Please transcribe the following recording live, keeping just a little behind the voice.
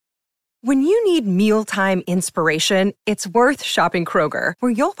When you need mealtime inspiration, it's worth shopping Kroger,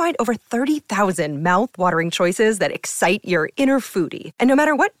 where you'll find over 30,000 mouth-watering choices that excite your inner foodie. And no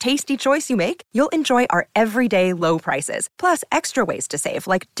matter what tasty choice you make, you'll enjoy our everyday low prices, plus extra ways to save,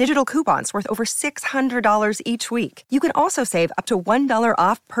 like digital coupons worth over $600 each week. You can also save up to $1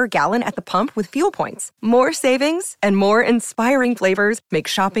 off per gallon at the pump with fuel points. More savings and more inspiring flavors make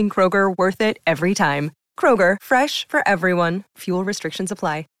shopping Kroger worth it every time. Kroger, fresh for everyone. Fuel restrictions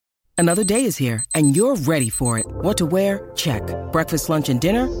apply. Another day is here, and you're ready for it. What to wear? Check. Breakfast, lunch, and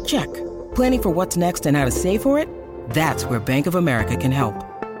dinner? Check. Planning for what's next and how to save for it? That's where Bank of America can help.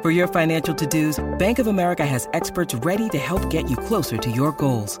 For your financial to-dos, Bank of America has experts ready to help get you closer to your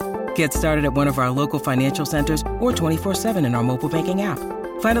goals. Get started at one of our local financial centers or 24/7 in our mobile banking app.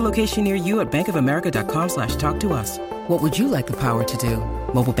 Find a location near you at bankofamerica.com/talktous. What would you like the power to do?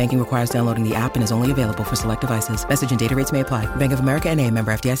 Mobile banking requires downloading the app and is only available for select devices. Message and data rates may apply. Bank of America N.A.,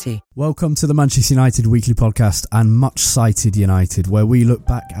 member FDIC. Welcome to the Manchester United Weekly Podcast and Much-Cited United, where we look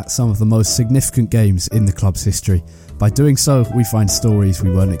back at some of the most significant games in the club's history. By doing so, we find stories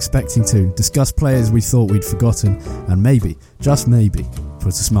we weren't expecting to, discuss players we thought we'd forgotten, and maybe, just maybe,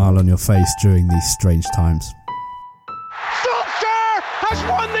 put a smile on your face during these strange times. Solskjaer has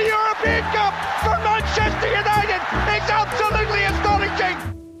won the European Cup for Manchester United. It's absolutely astonishing.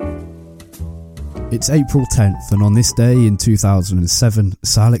 It's April 10th, and on this day in 2007,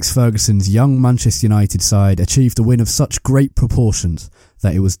 Sir Alex Ferguson's young Manchester United side achieved a win of such great proportions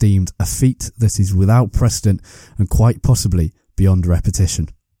that it was deemed a feat that is without precedent and quite possibly beyond repetition.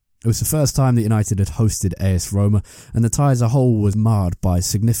 It was the first time that United had hosted AS Roma, and the tie as a whole was marred by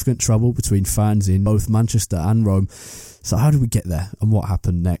significant trouble between fans in both Manchester and Rome. So how did we get there, and what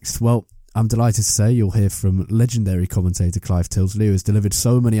happened next? Well, I'm delighted to say you'll hear from legendary commentator Clive Tilsley, who has delivered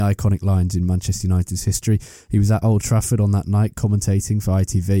so many iconic lines in Manchester United's history. He was at Old Trafford on that night commentating for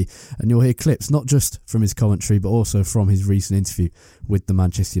ITV, and you'll hear clips not just from his commentary but also from his recent interview with the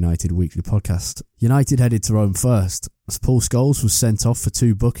Manchester United Weekly Podcast. United headed to Rome first, as Paul Scholes was sent off for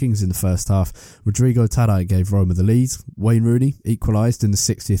 2 bookings in the first half. Rodrigo Tadei gave Roma the lead. Wayne Rooney equalised in the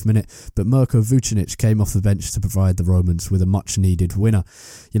 60th minute, but Mirko Vucinic came off the bench to provide the Romans with a much-needed winner.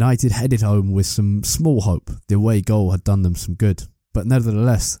 United headed home with some small hope. The away goal had done them some good. But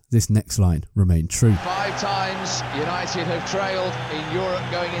nevertheless, this next line remained true. 5 times United have trailed in Europe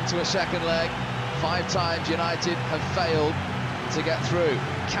going into a second leg. 5 times United have failed to get through.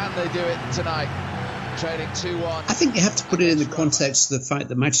 Can they do it tonight? Trailing 2-1. I think you have to put it in the context of the fact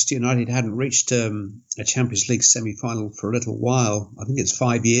that Manchester United hadn't reached a Champions League semi-final for a little while. I think it's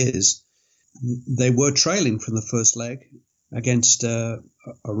 5 years. They were trailing from the first leg against a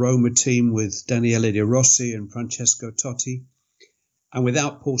Roma team with Daniele De Rossi and Francesco Totti, and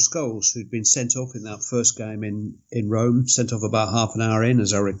without Paul Scholes, who'd been sent off in that first game in Rome, sent off about half an hour in,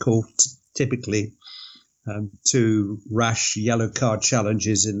 as I recall, typically 2 rash yellow card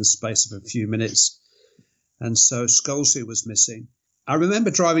challenges in the space of a few minutes. And so Scholes was missing. I remember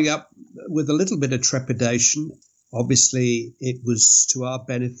driving up with a little bit of trepidation. Obviously, it was to our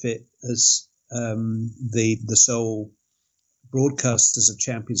benefit as the sole broadcasters of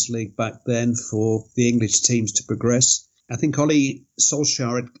Champions League back then for the English teams to progress. I think Ole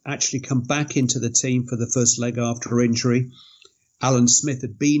Solskjaer had actually come back into the team for the first leg after injury. Alan Smith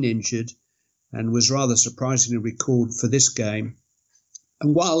had been injured and was rather surprisingly recalled for this game.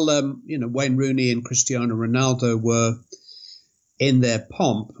 And while Wayne Rooney and Cristiano Ronaldo were in their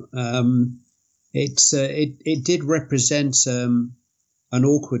pomp, it did represent an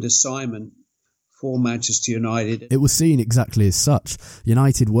awkward assignment for Manchester United. It was seen exactly as such.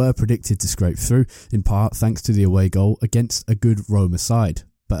 United were predicted to scrape through, in part thanks to the away goal against a good Roma side.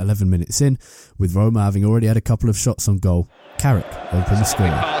 But 11 minutes in, with Roma having already had a couple of shots on goal, Carrick opened the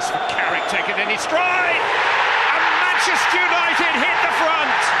scoring. Pass from Carrick taken in his stride, and Manchester United hit the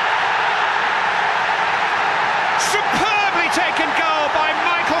front. Superbly taken goal by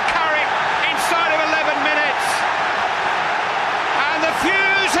Michael Carrick inside of 11 minutes, and the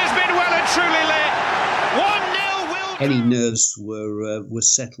fuse has been well and truly lit. 1-0 will. Any nerves were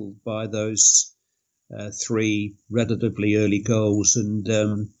settled by those 3 relatively early goals, and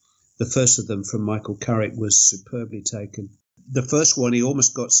the first of them from Michael Carrick was superbly taken. The first one, he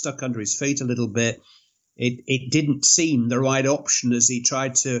almost got stuck under his feet a little bit. It didn't seem the right option as he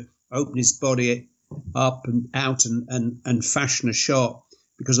tried to open his body up and out and fashion a shot,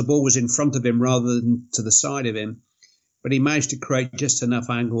 because the ball was in front of him rather than to the side of him. But he managed to create just enough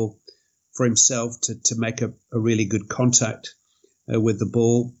angle for himself to make a really good contact with the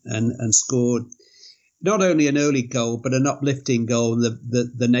ball and scored. not only an early goal, but an uplifting goal, and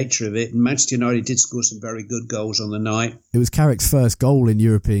the nature of it. And Manchester United did score some very good goals on the night. It was Carrick's first goal in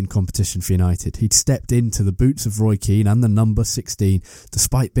European competition for United. He'd stepped into the boots of Roy Keane and the number 16,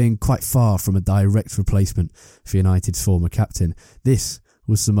 despite being quite far from a direct replacement for United's former captain. This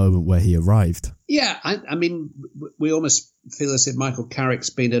was the moment where he arrived. Yeah, I mean, we almost feel as if Michael Carrick's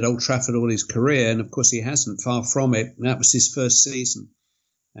been at Old Trafford all his career, and of course he hasn't, far from it. That was his first season.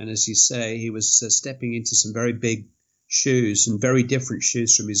 And as you say, he was stepping into some very big shoes and very different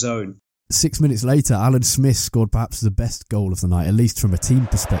shoes from his own. 6 minutes later, Alan Smith scored perhaps the best goal of the night, at least from a team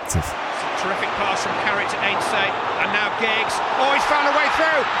perspective. Terrific pass from Carrick to Ainsay, and now Giggs. Oh, he's found a way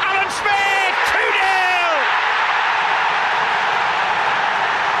through. Alan Smith, 2-0!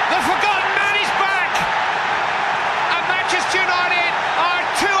 The forgotten man is back! And Manchester United are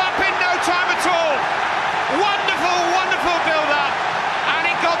 2 up in no time at all. Wonderful, wonderful build-up. And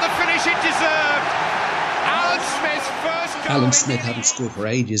it got the finish it deserved. Alan Smith's first goal. Alan Smith hadn't scored for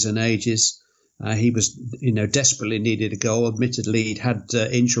ages and ages. He was, desperately needed a goal. Admittedly, he'd had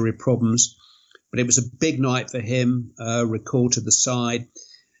injury problems, but it was a big night for him. Recalled to the side,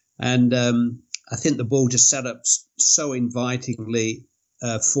 and I think the ball just set up so invitingly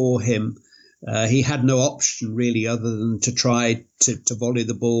for him. He had no option really other than to try to volley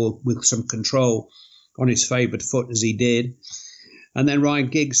the ball with some control on his favoured foot, as he did. And then Ryan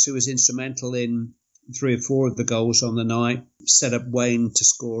Giggs, who was instrumental in 3 or 4 of the goals on the night, set up Wayne to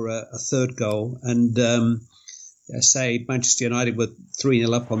score a third goal. And say Manchester United were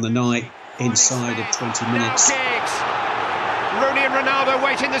 3-0 up on the night inside of 20 minutes. Giggs. Rooney and Ronaldo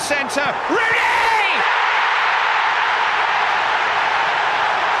wait in the centre. Rooney!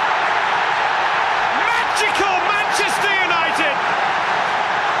 Magical Manchester United!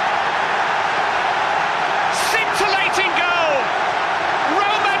 Scintillating goal!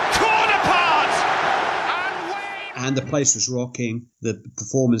 Roma torn apart! And the place was rocking. The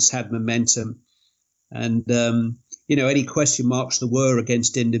performance had momentum. And, any question marks there were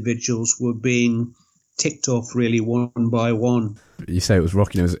against individuals were being ticked off really one by one. You say it was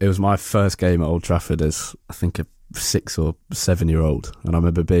rocking. It was my first game at Old Trafford as, I think, a 6 or 7-year-old. And I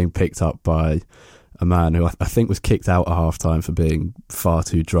remember being picked up by a man who I think was kicked out at half-time for being far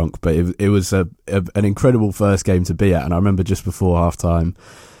too drunk. But it was an incredible first game to be at. And I remember just before half-time,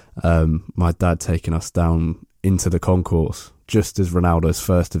 my dad taking us down into the concourse just as Ronaldo's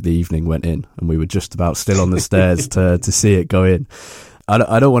first of the evening went in, and we were just about still on the stairs to see it go in.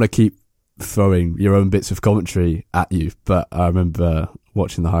 I don't want to keep throwing your own bits of commentary at you, but I remember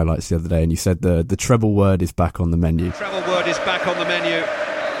watching the highlights the other day, and you said the treble word is back on the menu. Treble word is back on the menu.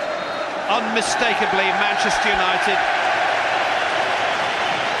 Unmistakably Manchester United.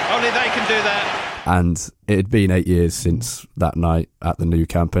 Only they can do that. And it had been 8 years since that night at the Nou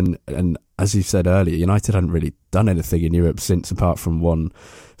Camp, and as you said earlier, United hadn't really done anything in Europe since, apart from one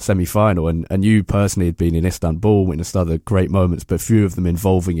semi-final, and you personally had been in Istanbul, witnessed other great moments, but few of them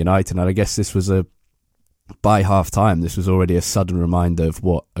involving United. And I guess this was by half-time, this was already a sudden reminder of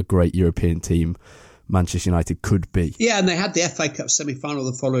what a great European team Manchester United could be. Yeah, and they had the FA Cup semi-final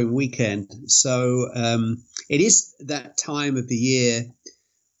the following weekend. So it is that time of the year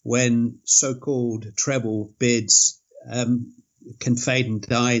when so-called treble bids can fade and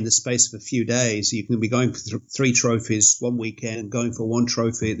die in the space of a few days. You can be going for 3 trophies one weekend, going for 1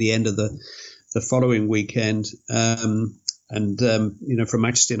 trophy at the end of the following weekend. From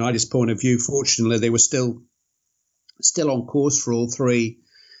Manchester United's point of view, fortunately, they were still on course for all 3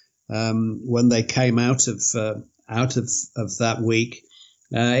 when they came out of that week.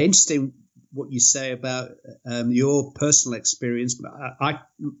 Interesting what you say about your personal experience. My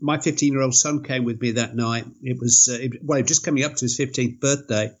 15-year-old son came with me that night. It was just coming up to his 15th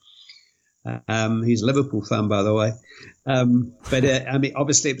birthday. He's a Liverpool fan, by the way.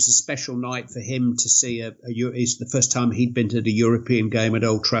 Obviously it was a special night for him to see it's the first time he'd been to the European game at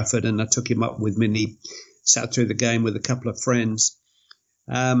Old Trafford, and I took him up with me and he sat through the game with a couple of friends.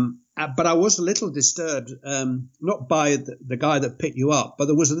 But I was a little disturbed, not by the guy that picked you up, but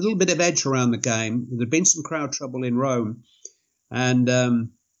there was a little bit of edge around the game. There had been some crowd trouble in Rome, and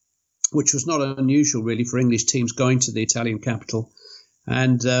which was not unusual really for English teams going to the Italian capital.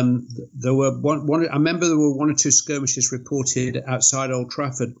 And there were I remember there were 1 or 2 skirmishes reported outside Old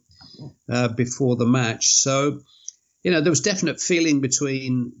Trafford before the match. So, there was definite feeling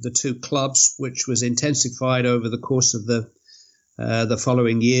between the 2 clubs, which was intensified over the course of the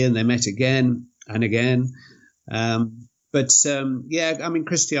following year, and they met again and again.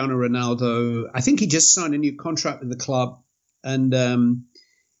 Cristiano Ronaldo, I think he just signed a new contract with the club, and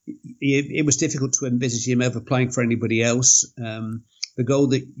it was difficult to envisage him ever playing for anybody else. The goal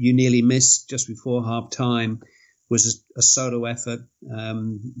that you nearly missed just before half-time was a solo effort,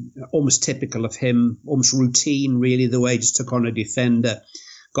 almost typical of him, almost routine, really, the way he just took on a defender,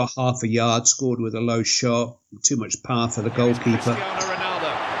 got half a yard, scored with a low shot, too much power for the goalkeeper.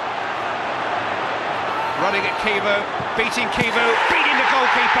 Running at Kivu, beating the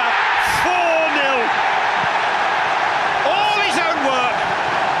goalkeeper, 4-0. All his own work.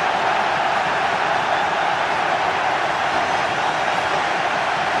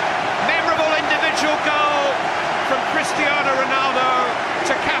 Memorable individual goal from Cristiano Ronaldo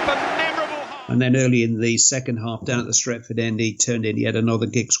to cap a memorable half. And then early in the second half, down at the Stretford end, he turned in yet another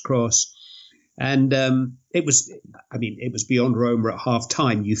Giggs cross. And it was beyond Roma at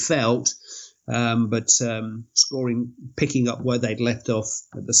half-time, you felt. But scoring, picking up where they'd left off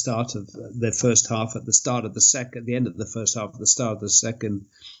at the start of their first half, at the end of the first half, at the start of the second,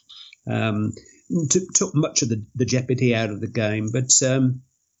 took much of the jeopardy out of the game. But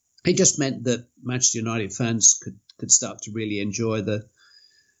it just meant that Manchester United fans could start to really enjoy the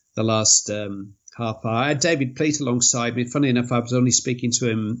last half hour. I had David Pleat alongside me. Funny enough, I was only speaking to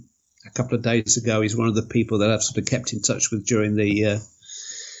him a couple of days ago. He's one of the people that I've sort of kept in touch with during the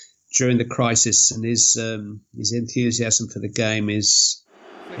crisis, and his enthusiasm for the game is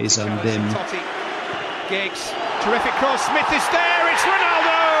undimmed. Giggs, terrific cross. Smith is there. It's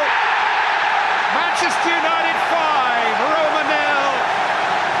Ronaldo. Manchester United 5, Roma 0.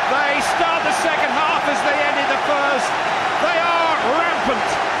 They start the second half as they ended the first. They are rampant.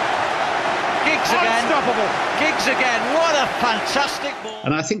 Giggs again. Unstoppable. Giggs again. What a fantastic ball.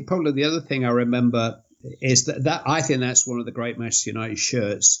 And I think probably the other thing I remember is that I think that's one of the great Manchester United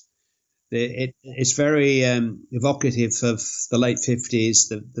shirts. It's very evocative of the late 50s,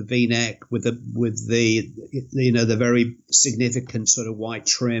 the V-neck with the very significant sort of white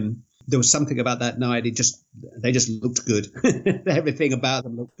trim. There was something about that night. They just looked good. Everything about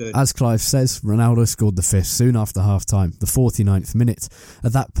them looked good. As Clive says, Ronaldo scored the fifth soon after half-time, the 49th minute.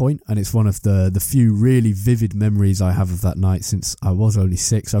 At that point, and it's one of the few really vivid memories I have of that night since I was only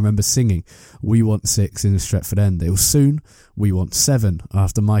 6, I remember singing "We Want 6" in the Stretford end. It was soon "We Want 7"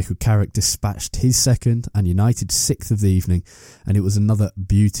 after Michael Carrick dispatched his second and United's 6th of the evening, and it was another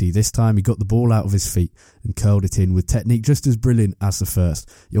beauty. This time he got the ball out of his feet and curled it in with technique just as brilliant as the first.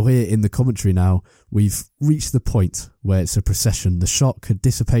 You'll hear in the commentary now, we've reached the point where it's a procession. The shock had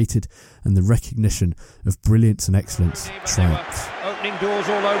dissipated and the recognition of brilliance and excellence triumphs. Opening doors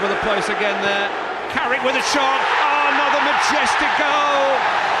all over the place again there. Carrick with a shot. Oh, another majestic goal.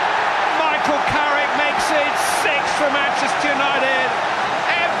 Michael Carrick makes it 6 for Manchester United.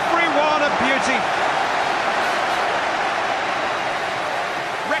 Everyone a beauty.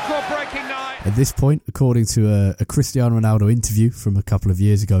 Record-breaking night. At this point, according to a Cristiano Ronaldo interview from a couple of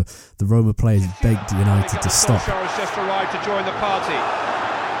years ago, the Roma players begged United to stop. Solskjaer has just arrived to join the party.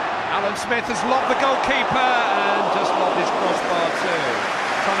 Alan Smith has lobbed the goalkeeper and just lobbed his crossbar too.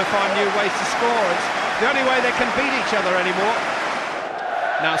 Trying to find new ways to score. It's the only way they can beat each other anymore.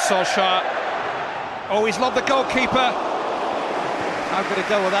 Now Solskjaer. Oh, he's lobbed the goalkeeper. How good a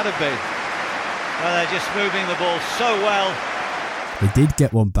goal would that have been? Well, they're just moving the ball so well. They did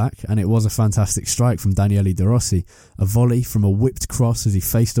get one back, and it was a fantastic strike from Daniele De Rossi. A volley from a whipped cross as he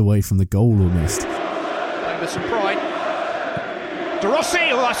faced away from the goal almost. Playing with some pride. De Rossi,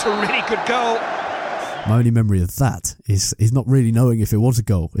 oh, that's a really good goal. My only memory of that is not really knowing if it was a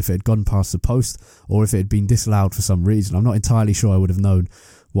goal, if it had gone past the post, or if it had been disallowed for some reason. I'm not entirely sure I would have known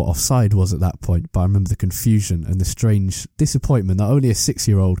what offside was at that point, but I remember the confusion and the strange disappointment that only a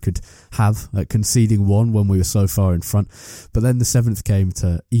 6-year-old could have at conceding one when we were so far in front. But then the 7th came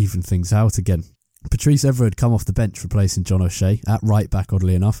to even things out again. Patrice Evra had come off the bench replacing John O'Shea at right back,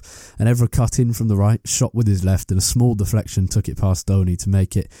 oddly enough, and Evra cut in from the right, shot with his left, and a small deflection took it past Donny to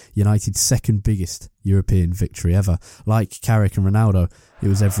make it United's second biggest European victory ever. Like Carrick and Ronaldo, it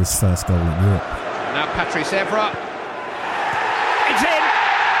was Evra's first goal in Europe. Now Patrice Evra, it's in!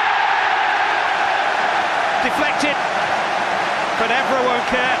 Deflected, but Evra won't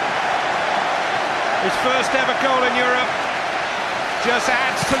care. His first ever goal in Europe just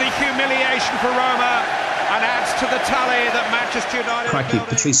adds to the humiliation for Roma and adds to the tally that Manchester United. Crikey,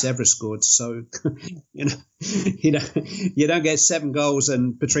 Patrice Evra scored, so you don't get 7 goals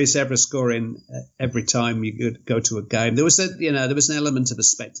and Patrice Evra scoring every time you go to a game. There was an element of a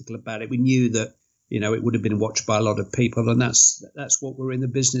spectacle about it. We knew that it would have been watched by a lot of people, and that's what we're in the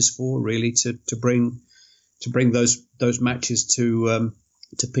business for, really, to bring those matches to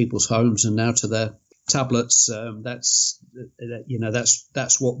people's homes and now to tablets. That's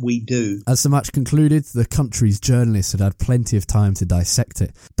what we do. As the match concluded, the country's journalists had plenty of time to dissect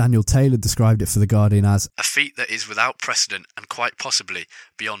it. Daniel Taylor described it for The Guardian as a feat that is without precedent and quite possibly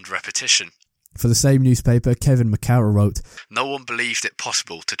beyond repetition. For the same newspaper, Kevin McCarroll wrote, "No one believed it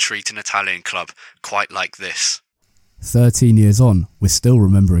possible to treat an Italian club quite like this." 13 years on, we're still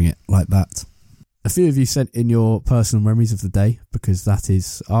remembering it like that. A few of you sent in your personal memories of the day, because that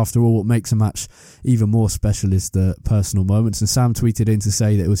is, after all, what makes a match even more special is the personal moments. And Sam tweeted in to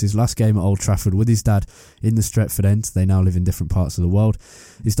say that it was his last game at Old Trafford with his dad in the Stretford end. They now live in different parts of the world.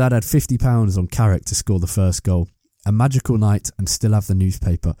 His dad had £50 on Carrick to score the first goal. A magical night, and still have the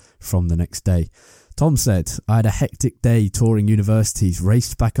newspaper from the next day. Tom said, "I had a hectic day touring universities,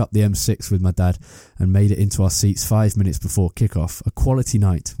 raced back up the M6 with my dad and made it into our seats 5 minutes before kickoff. A quality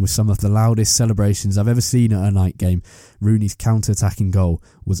night with some of the loudest celebrations I've ever seen at a night game. Rooney's counter-attacking goal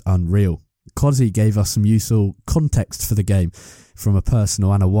was unreal." Cozzy gave us some useful context for the game from a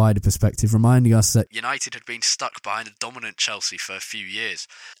personal and a wider perspective, reminding us that United had been stuck behind a dominant Chelsea for a few years.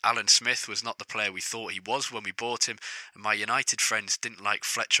 Alan Smith was not the player we thought he was when we bought him, and my United friends didn't like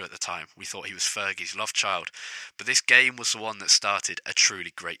Fletcher at the time. We thought he was Fergie's love child. But this game was the one that started a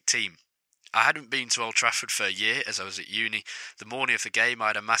truly great team. I hadn't been to Old Trafford for a year as I was at uni. The morning of the game I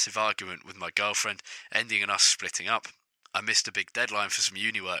had a massive argument with my girlfriend, ending in us splitting up. I missed a big deadline for some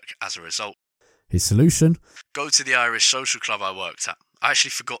uni work as a result. his solution: go to the Irish social club I worked at. I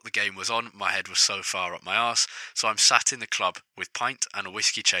actually forgot the game was on, my head was so far up my arse, so I'm sat in the club with pint and a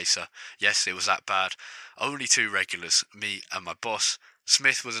whiskey chaser. Yes, it was that bad. Only two regulars, me and my boss.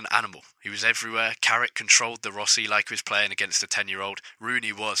 Smith was an animal. He was everywhere. Carrick controlled the Rossi like he was playing against a 10-year-old.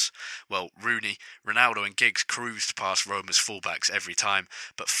 Rooney, Ronaldo and Giggs cruised past Roma's fullbacks every time,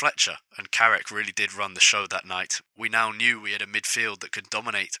 but Fletcher and Carrick really did run the show that night. We now knew we had a midfield that could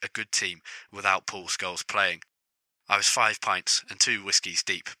dominate a good team without Paul Scholes playing. I was 5 pints and 2 whiskies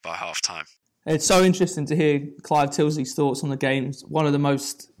deep by half-time. It's so interesting to hear Clive Tilsley's thoughts on the game. One of the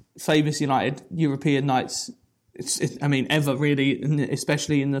most famous United European nights ever really,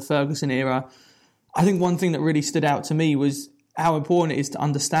 especially in the Ferguson era. I think one thing that really stood out to me was how important it is to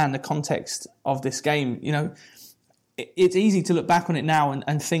understand the context of this game. You know, it's easy to look back on it now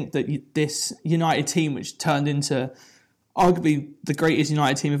and think that this United team, which turned into arguably the greatest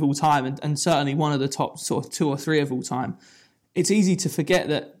United team of all time and certainly one of the top sort of 2 or 3 of all time, it's easy to forget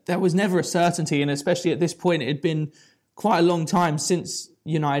that there was never a certainty, and especially at this point it had been quite a long time since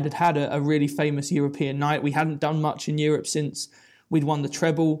United had a really famous European night. We hadn't done much in Europe since we'd won the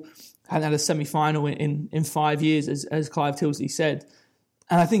treble, hadn't had a semi-final in 5 years, as Clive Tilsley said.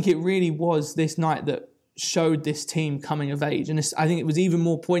 And I think it really was this night that showed this team coming of age. And I think it was even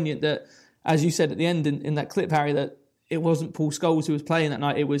more poignant that, as you said at the end in that clip, Harry, that it wasn't Paul Scholes who was playing that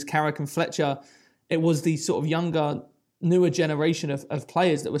night, it was Carrick and Fletcher. It was the sort of younger, newer generation of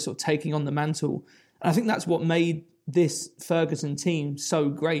players that were sort of taking on the mantle. And I think that's what made this Ferguson team so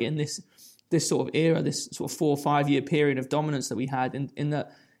great in this sort of era, this sort of 4 or 5 year period of dominance that we had, in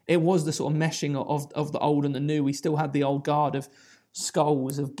that it was the sort of meshing of the old and the new. We still had the old guard of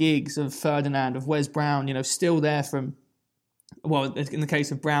Scholes, of Giggs, of Ferdinand, of Wes Brown, you know, still there from, well, in the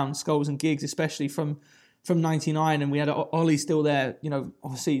case of Brown, Scholes and Giggs, especially from 99, and we had Ollie still there, you know,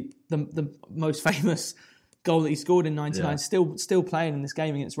 obviously the most famous goal that he scored in 99, still playing in this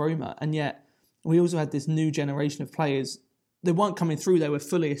game against Roma, and yet we also had this new generation of players. They weren't coming through, they were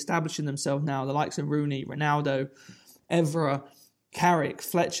fully establishing themselves now, the likes of Rooney, Ronaldo, Evra, Carrick,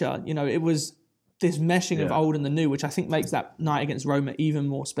 Fletcher. You know, it was this meshing of old and the new, which I think makes that night against Roma even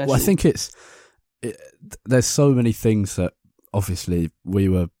more special. Well, I think there's so many things that obviously we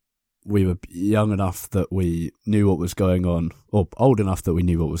were young enough that we knew what was going on, or old enough that we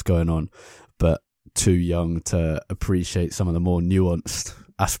knew what was going on, but too young to appreciate some of the more nuanced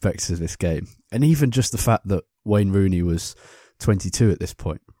aspects of this game. And even just the fact that Wayne Rooney was 22 at this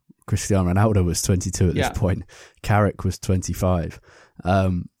point, Cristiano Ronaldo was 22 at this point, Carrick was 25.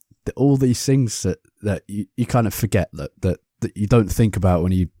 All these things that you kind of forget that you don't think about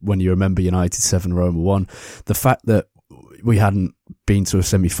when you remember United 7 Roma 1. The fact that we hadn't been to a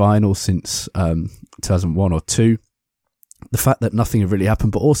semi-final since 2001 or 2. The fact that nothing had really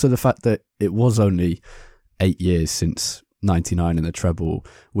happened, but also the fact that it was only 8 years since 99 in the treble,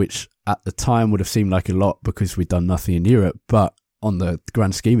 which at the time would have seemed like a lot because we'd done nothing in Europe, but on the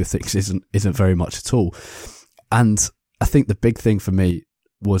grand scheme of things isn't very much at all. And I think the big thing for me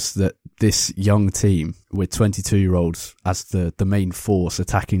was that this young team with 22-year-olds as the main force,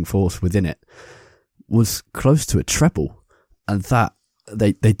 attacking force within it, was close to a treble. And that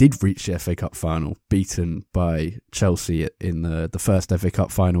they did reach the FA Cup final, beaten by Chelsea in the first FA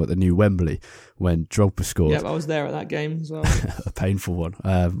Cup final at the new Wembley when Drogba scored. Yeah, I was there at that game as well. A painful one.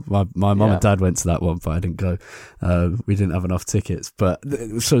 My mum and dad went to that one, but I didn't go. We didn't have enough tickets. But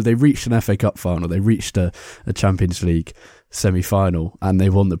so they reached an FA Cup final, they reached a Champions League semi-final, and they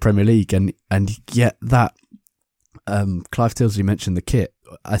won the Premier League. And yet that, Clive Tilsley mentioned the kit.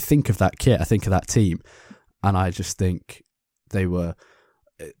 I think of that kit, I think of that team, and I just think they were...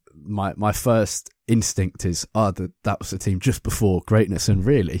 My first instinct is, that was the team just before greatness, and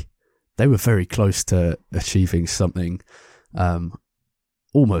really, they were very close to achieving something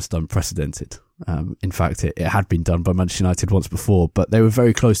almost unprecedented. In fact, it had been done by Manchester United once before, but they were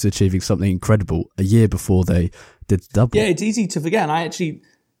very close to achieving something incredible a year before they did the double. Yeah, it's easy to forget, and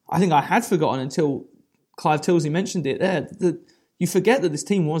I think I had forgotten until Clive Tilsley mentioned it there. You forget that this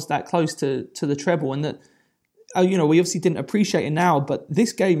team was that close to the treble, and that we obviously didn't appreciate it now, but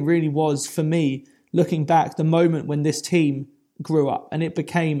this game really was, for me, looking back, the moment when this team grew up and it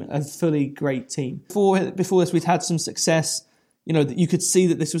became a fully great team. Before this, we'd had some success. You could see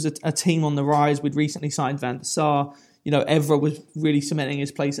that this was a team on the rise. We'd recently signed Van der Sar. Evra was really cementing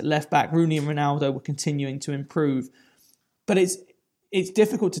his place at left back. Rooney and Ronaldo were continuing to improve. But it's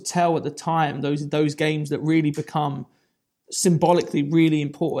difficult to tell at the time, those games that really become symbolically really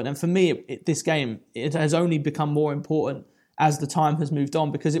important. And for me, this game, it has only become more important as the time has moved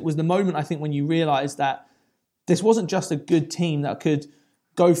on, because it was the moment, I think, when you realise that this wasn't just a good team that could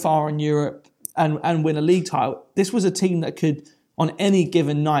go far in Europe and win a league title. This was a team that could, on any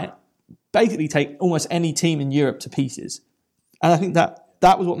given night, basically take almost any team in Europe to pieces. And I think that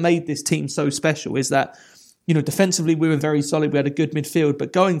was what made this team so special, is that, defensively we were very solid, we had a good midfield,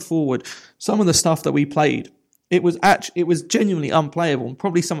 but going forward, some of the stuff that we played, it was genuinely unplayable, and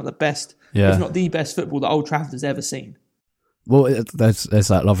probably some of the best, if not the best football that Old Trafford has ever seen. Well, there's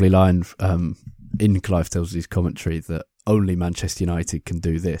that lovely line in Clive Tilsley's commentary that only Manchester United can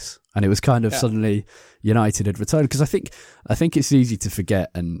do this, and it was kind of suddenly United had returned, because I think it's easy to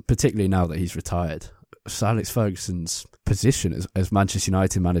forget, and particularly now that he's retired, Sir Alex Ferguson's position as Manchester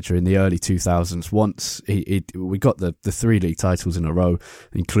United manager in the early 2000s. Once we got the 3 league titles in a row,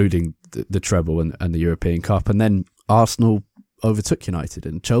 including the treble and the European Cup, and then Arsenal overtook United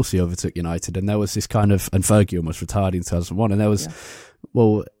and Chelsea overtook United, and there was this kind of, and Fergie almost retired in 2001, and there was,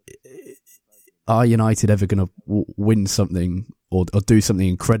 well, are United ever going to win something or do something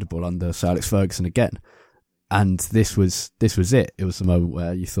incredible under Sir Alex Ferguson again? And this was it. It was the moment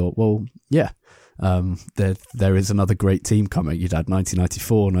where you thought, well, yeah, there is another great team coming. You'd had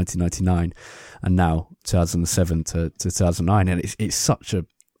 1994, 1999, and now 2007 to 2009, and it's such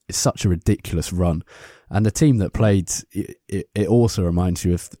a ridiculous run. And the team that played, it also reminds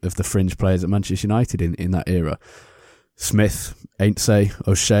you of the fringe players at Manchester United in that era. Smith, Ainsley,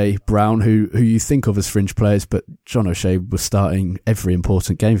 O'Shea, Brown, who you think of as fringe players, but John O'Shea was starting every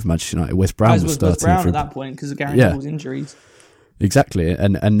important game for Manchester United. Wes Brown was starting. Brown at that point because of Gary Neville's injuries. Exactly,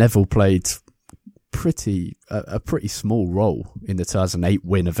 and Neville played a pretty small role in the 2008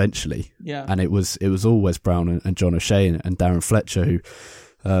 win eventually. Yeah, and it was all Wes Brown and John O'Shea and Darren Fletcher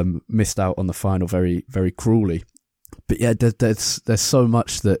who missed out on the final very, very cruelly. But yeah, there's so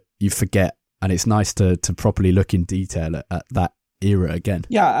much that you forget. And it's nice to properly look in detail at that era again.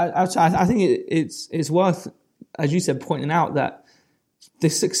 Yeah, I think it's worth, as you said, pointing out that the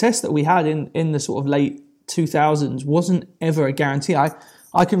success that we had in the sort of late 2000s wasn't ever a guarantee.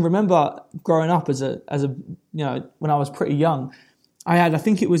 I can remember growing up as a when I was pretty young, I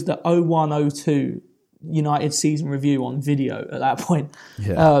think it was the 01-02 United season review on video at that point.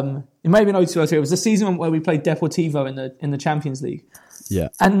 Yeah. It may have been 02-03. It was the season where we played Deportivo in the Champions League. Yeah.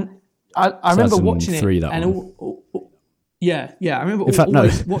 And I remember watching it, and I remember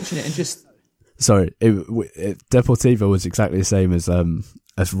always watching it and just. Sorry, Deportivo was exactly the same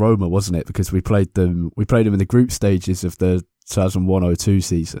as Roma, wasn't it? Because we played them in the group stages of the 2001-02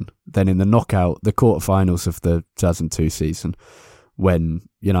 season, then in the quarterfinals of the 2002 season, when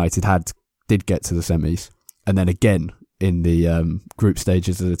United did get to the semis, and then again in the group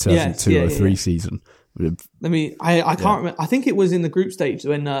stages of the 2002-03 season. I can't remember. I think it was in the group stage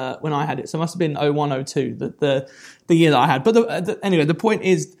when I had it. So it must have been 01-02, the year that I had. But anyway, the point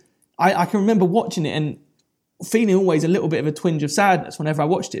is, I can remember watching it and feeling always a little bit of a twinge of sadness whenever I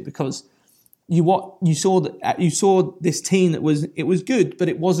watched it, because you saw this team that was good, but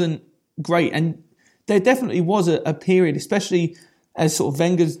it wasn't great. And there definitely was a period, especially as sort of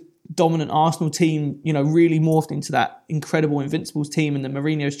Wenger's dominant Arsenal team, really morphed into that incredible Invincibles team, and the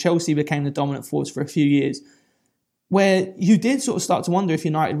Mourinho's Chelsea became the dominant force for a few years, where you did sort of start to wonder if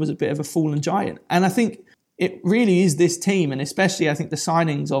United was a bit of a fallen giant. And I think it really is this team, and especially I think the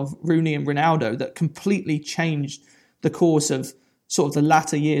signings of Rooney and Ronaldo, that completely changed the course of sort of the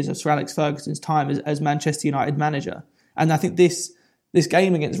latter years of Sir Alex Ferguson's time as Manchester United manager. And I think this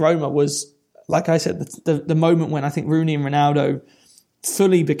game against Roma was, like I said, the moment when I think Rooney and Ronaldo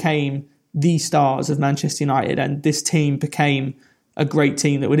fully became the stars of Manchester United, and this team became a great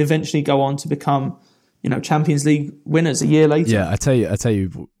team that would eventually go on to become, Champions League winners a year later. Yeah, I tell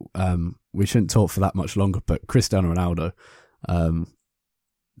you, we shouldn't talk for that much longer, but Cristiano Ronaldo, I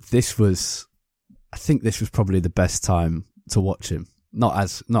think this was probably the best time to watch him. Not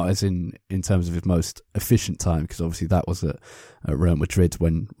as in terms of his most efficient time, because obviously that was at Real Madrid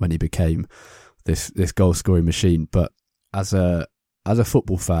when he became this goal scoring machine, but as a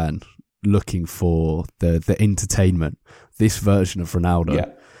football fan looking for the entertainment, this version of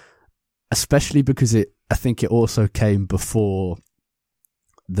Ronaldo, especially because I think it also came before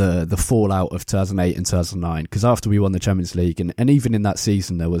the fallout of 2008 and 2009, because after we won the Champions League, and even in that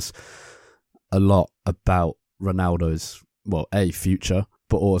season there was a lot about Ronaldo's future,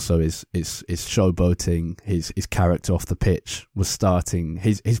 but also his showboating, his character off the pitch was starting,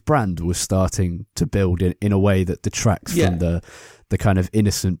 his brand was starting to build in a way that detracts from the kind of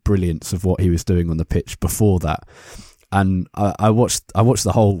innocent brilliance of what he was doing on the pitch before that. And I watched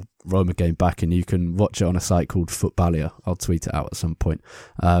the whole Roma game back, and you can watch it on a site called Footballia. I'll tweet it out at some point.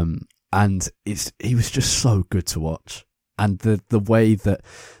 And he was just so good to watch. And the way that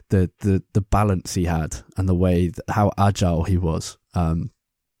the balance he had, and the way that how agile he was,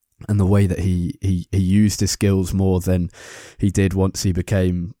 and the way that he used his skills more than he did once he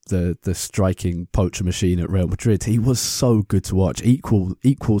became the striking poacher machine at Real Madrid. He was so good to watch, equal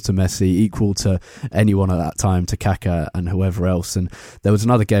to Messi, equal to anyone at that time, to Kaká and whoever else. And there was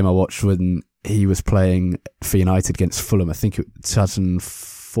another game I watched when he was playing for United against Fulham. I think it was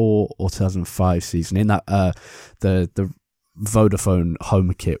 2004 or 2005 season, in that the Vodafone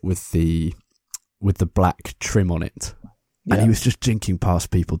home kit with the black trim on it. And he was just jinking past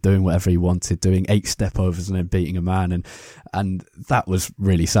people, doing whatever he wanted, doing 8 step overs and then beating a man, and that was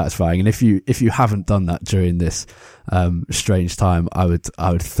really satisfying. And if you haven't done that during this strange time, I would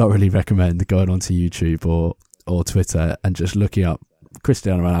thoroughly recommend going onto YouTube or Twitter and just looking up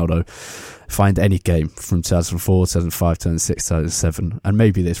Cristiano Ronaldo. Find any game from 2004, 2005, 2006, 2007, and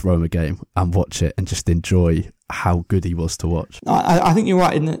maybe this Roma game, and watch it and just enjoy how good he was to watch. I think you're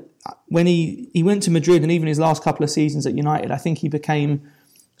right in that. When he went to Madrid, and even his last couple of seasons at United, I think he became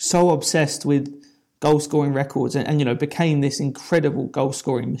so obsessed with goal-scoring records and became this incredible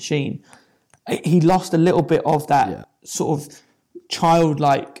goal-scoring machine. He lost a little bit of that sort of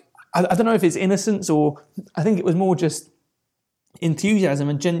childlike, I don't know if it's innocence, or I think it was more just enthusiasm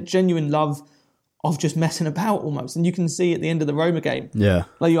and genuine love of just messing about almost. And you can see at the end of the Roma game,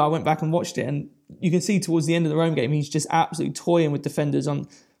 I went back and watched it, and you can see towards the end of the Roma game, he's just absolutely toying with defenders on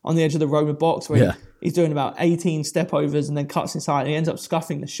the edge of the Roma box, where he's doing about 18 step overs and then cuts inside, and he ends up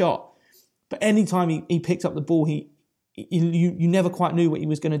scuffing the shot. But any time he picked up the ball, you never quite knew what he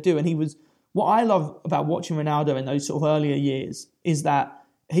was going to do. And he was, what I love about watching Ronaldo in those sort of earlier years is that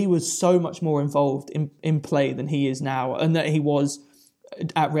he was so much more involved in play than he is now, and that he was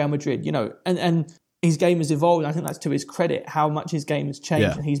at Real Madrid, and his game has evolved. I think that's to his credit, how much his game has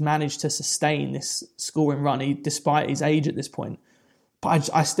changed, and he's managed to sustain this scoring run despite his age at this point.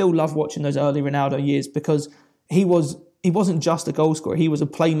 But I still love watching those early Ronaldo years, because he wasn't just a goal scorer. He was a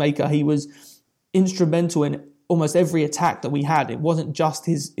playmaker. He was instrumental in almost every attack that we had. It wasn't just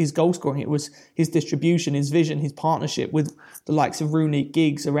his goal scoring. It was his distribution, his vision, his partnership with the likes of Rooney,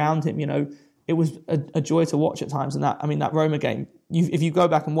 Giggs around him. It was a joy to watch at times. And that Roma game, if you go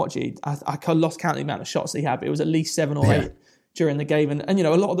back and watch it, I lost count of the amount of shots that he had, but it was at least 7 or 8 during the game. And a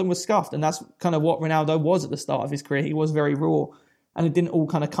lot of them were scuffed. And that's kind of what Ronaldo was at the start of his career. He was very raw. And it didn't all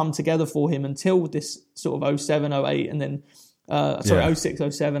kind of come together for him until this sort of 07, 08, and then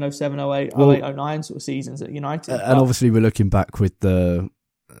 06, 07, 07, 08, 08, 09 sort of seasons at United. And obviously we're looking back with the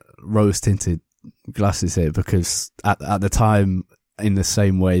rose-tinted glasses here, because at the time, in the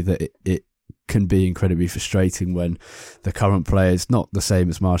same way that it can be incredibly frustrating when the current players, not the same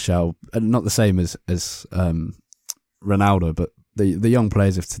as Martial, not the same as Ronaldo, but the young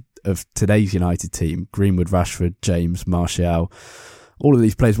players of today's United team, Greenwood, Rashford, James, Martial, all of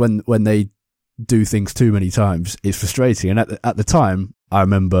these players, when they do things too many times, it's frustrating. And at the time, I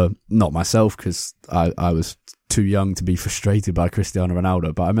remember, not myself, because I was too young to be frustrated by Cristiano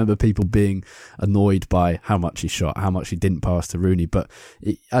Ronaldo, but I remember people being annoyed by how much he shot, how much he didn't pass to Rooney. But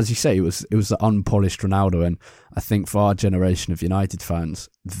as you say, it was the unpolished Ronaldo. And I think for our generation of United fans,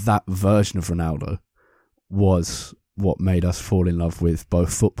 that version of Ronaldo was what made us fall in love with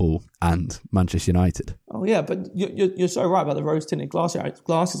both football and Manchester United. Oh yeah, but you're so right about the rose-tinted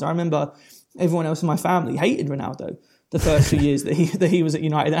glasses. I remember everyone else in my family hated Ronaldo the first 2 years that he was at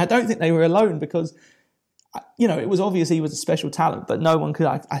United. And I don't think they were alone because, it was obvious he was a special talent, but no one could,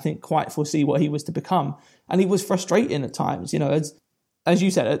 I think, quite foresee what he was to become. And he was frustrating at times. As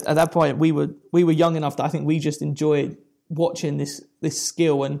you said, at that point, we were young enough that I think we just enjoyed watching this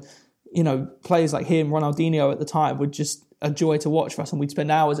skill. And, players like him, Ronaldinho at the time, were just a joy to watch for us. And we'd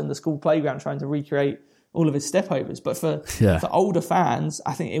spend hours in the school playground trying to recreate all of his stepovers. But for older fans,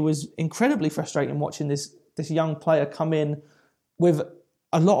 I think it was incredibly frustrating watching this young player come in with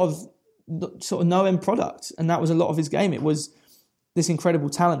a lot of sort of no end product, and that was a lot of his game. It was this incredible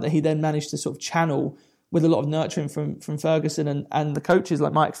talent that he then managed to sort of channel with a lot of nurturing from Ferguson and the coaches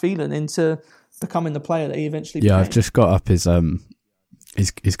like Mike Phelan into becoming the player that he eventually became. I've just got up his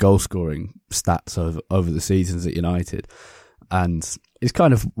goal scoring stats over the seasons at United, and it's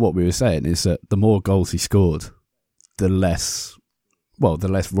kind of what we were saying is that the more goals he scored, the less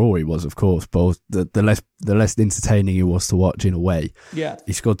raw he was, of course, but the less entertaining he was to watch in a way. Yeah.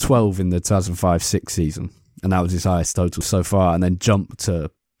 He scored 12 in the 2005-06 season, and that was his highest total so far, and then jumped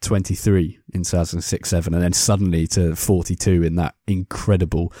to 23 in 2006-07, and then suddenly to 42 in that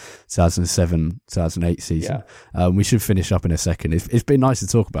incredible 2007-2008 season. Yeah. We should finish up in a second. It's been nice to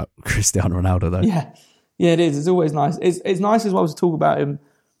talk about Cristiano Ronaldo, though. Yeah, it is. It's always nice. It's nice as well to talk about him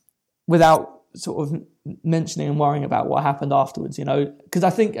without sort of mentioning and worrying about what happened afterwards, because I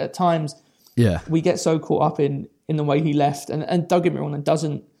think at times we get so caught up in the way he left, and don't get me wrong,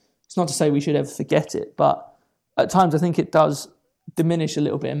 it's not to say we should ever forget it, but at times I think it does diminish a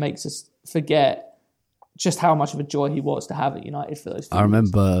little bit and makes us forget just how much of a joy he was to have at United for those few years.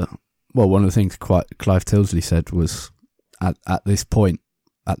 Remember, one of the things Clive Tilsley said was at this point,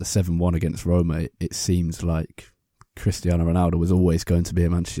 at the 7-1 against Roma, it seems like Cristiano Ronaldo was always going to be a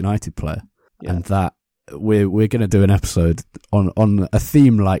Manchester United player. Yeah. And that we're going to do an episode on a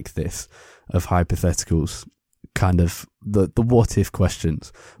theme like this of hypotheticals, kind of the what if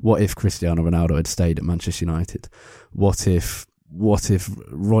questions. What if Cristiano Ronaldo had stayed at Manchester United? What if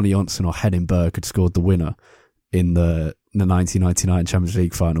Ronnie Johnson or Henning Berg had scored the winner in the 1999 Champions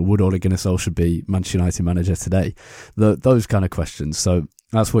League final? Would Ole Gunnar Solskjaer be Manchester United manager today? Those kind of questions. So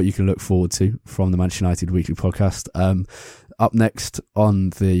that's what you can look forward to from the Manchester United Weekly Podcast. Up next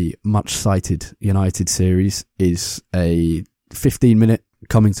on the Much-Cited United series is a 15-minute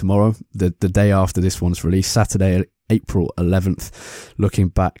coming tomorrow, the day after this one's released, Saturday, April 11th, looking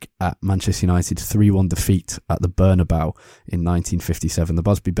back at Manchester United's 3-1 defeat at the Bernabeu in 1957. The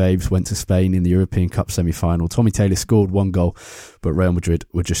Busby Babes went to Spain in the European Cup semi-final. Tommy Taylor scored 1 goal, but Real Madrid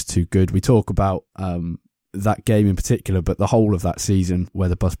were just too good. We talk about that game in particular, but the whole of that season where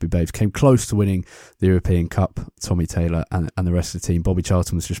the Busby Babes came close to winning the European Cup. Tommy Taylor and the rest of the team. Bobby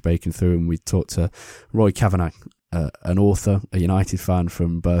Charlton was just breaking through, and we talked to Roy Kavanagh, an author, a United fan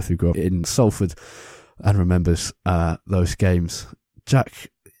from birth who grew up in Salford and remembers those games.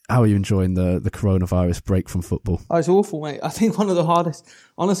 Jack, how are you enjoying the coronavirus break from football? Oh, it's awful, mate. I think one of the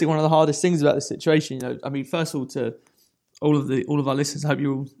hardest things about this situation, I mean, first of all, to all of our listeners, I hope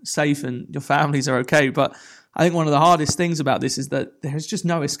you're all safe and your families are okay. But I think one of the hardest things about this is that there's just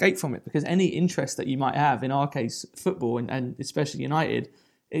no escape from it, because any interest that you might have, in our case, football and especially United,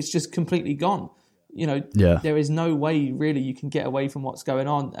 it's just completely gone. There is no way really you can get away from what's going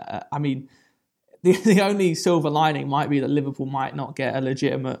on. I mean, the only silver lining might be that Liverpool might not get a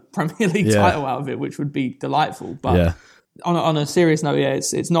legitimate Premier League title out of it, which would be delightful. But on a serious note,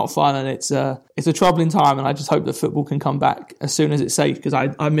 it's not fun, and it's a troubling time, and I just hope that football can come back as soon as it's safe, because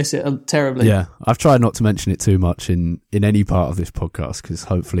I miss it terribly. Yeah, I've tried not to mention it too much in any part of this podcast, because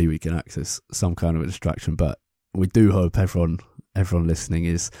hopefully we can access some kind of a distraction, but we do hope everyone listening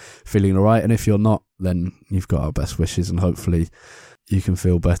is feeling all right, and if you're not, then you've got our best wishes, and hopefully you can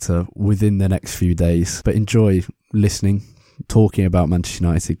feel better within the next few days. But enjoy listening, talking about Manchester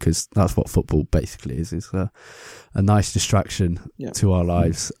United, because that's what football basically is. It's a nice distraction to our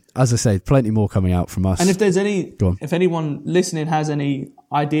lives. As I say, plenty more coming out from us. And if anyone listening has any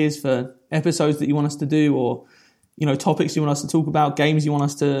ideas for episodes that you want us to do, or topics you want us to talk about, games you want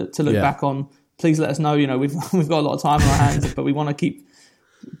us to look back on, please let us know. We've got a lot of time on our hands, but we want to keep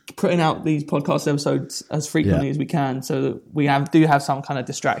putting out these podcast episodes as frequently as we can, so that we do have some kind of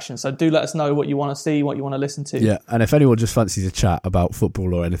distraction. So do let us know what you want to see, what you want to listen to. Yeah, and if anyone just fancies a chat about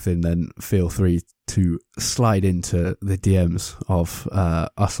football or anything, then feel free to slide into the DMs of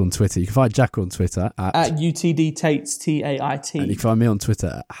us on Twitter. You can find Jack on Twitter at UTD Tates, TAIT. And you can find me on Twitter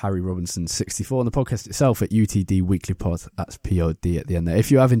at Harry Robinson64, and the podcast itself at UTD Weekly Pod. That's POD at the end there.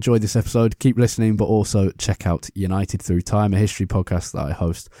 If you have enjoyed this episode, keep listening, but also check out United Through Time, a history podcast that I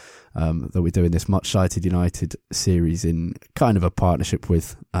host, that we're doing this Much-Cited United series in kind of a partnership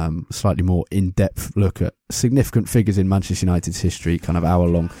with slightly more in-depth look at significant figures in Manchester United's history, kind of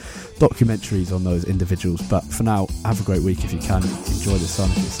hour-long documentaries on those individuals. But for now, have a great week if you can. Enjoy the sun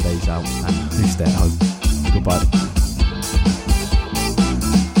if it stays out, and do stay at home. Goodbye.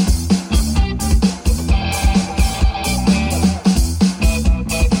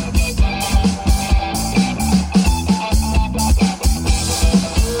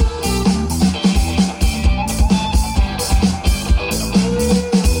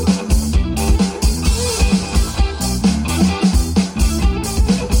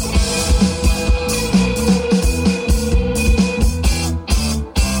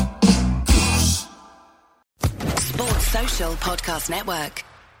 Podcast Network.